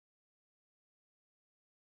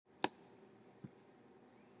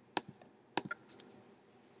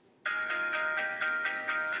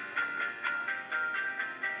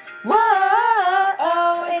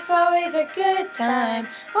always a good time.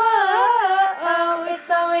 Whoa, it's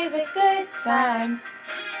always a good time.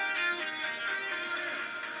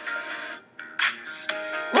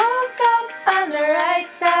 Woke up on the right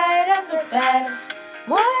side of the bed.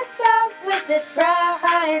 What's up with this bra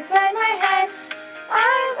inside my head?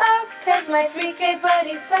 I'm up 'cause my 3K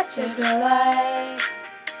buddy's such a delight.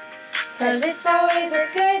 'Cause it's always a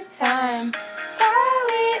good time.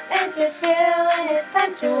 Tally and to fill and it's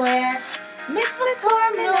time to wear. Mix the core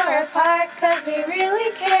manure apart 'cause we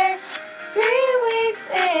really care. 3 weeks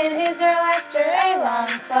in Israel after a long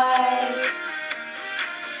flight.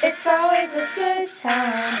 It's always a good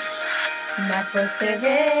time. MacBooks live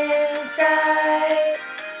inside.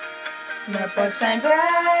 Smartboards shine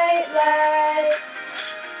bright light.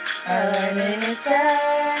 Our learning is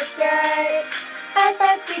just right.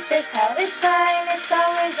 iPads teach us how to shine. It's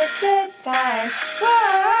always a good time.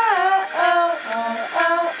 Whoa, oh, oh,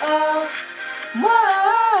 oh, oh.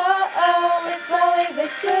 Whoa, oh, it's always a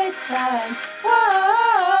good time. Whoa,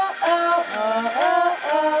 oh, oh, oh,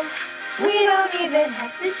 oh. We don't even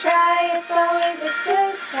have to try. It's always a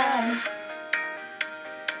good time.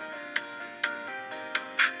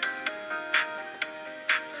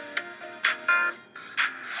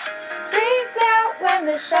 When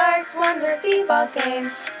the Sharks won their b-ball game.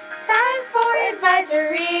 Time for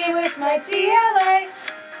advisory with my TLA.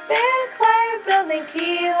 Band choir building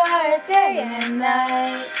Kila day and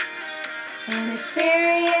night. An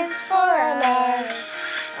experience for our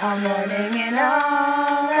lives, all morning and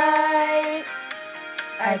all night.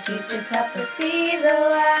 Our teachers help us see the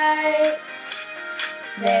light.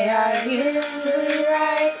 They are usually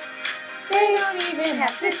right. They don't even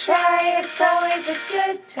have to try. It's always a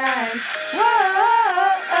good time. Whoa,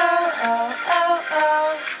 oh, oh, oh, oh.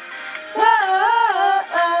 Whoa,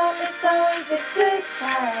 oh, it's always a good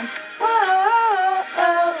time. Whoa, oh,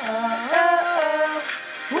 oh, oh,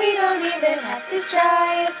 oh. We don't even have to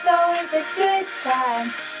try. It's always a good time.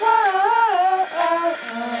 Whoa, oh,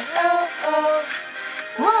 oh, oh, oh.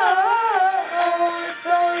 Whoa, oh, it's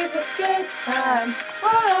always a good time.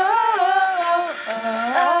 Whoa, oh,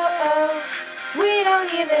 oh, oh. We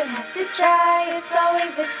don't even have to try. It's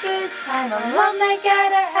always a good time. Alumni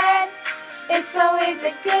get ahead. It's always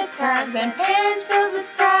a good time. Then parents filled with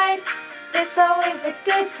pride. It's always a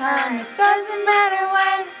good time. It doesn't matter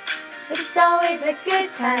when. It's always a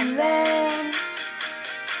good time then.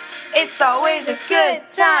 It's always a good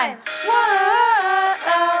time. Whoa,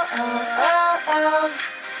 oh, oh, oh, oh.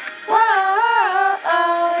 Whoa,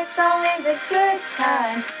 oh, it's always a good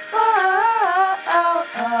time. Whoa, oh,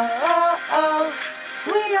 oh, oh, oh.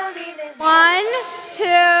 We don't even. 1,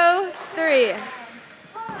 2, 3.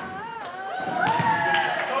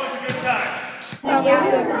 It's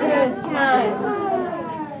always a good time.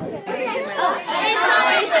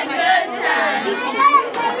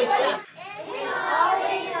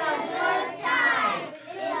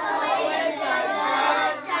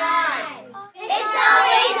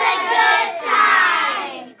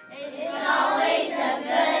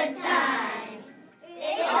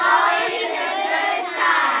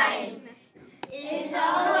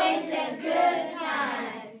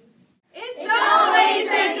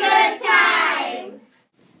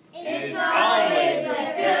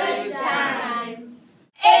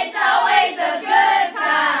 It's always a good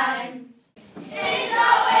time.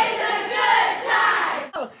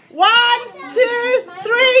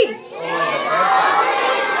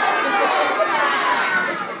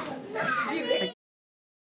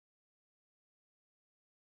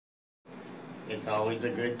 It's always a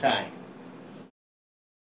good time.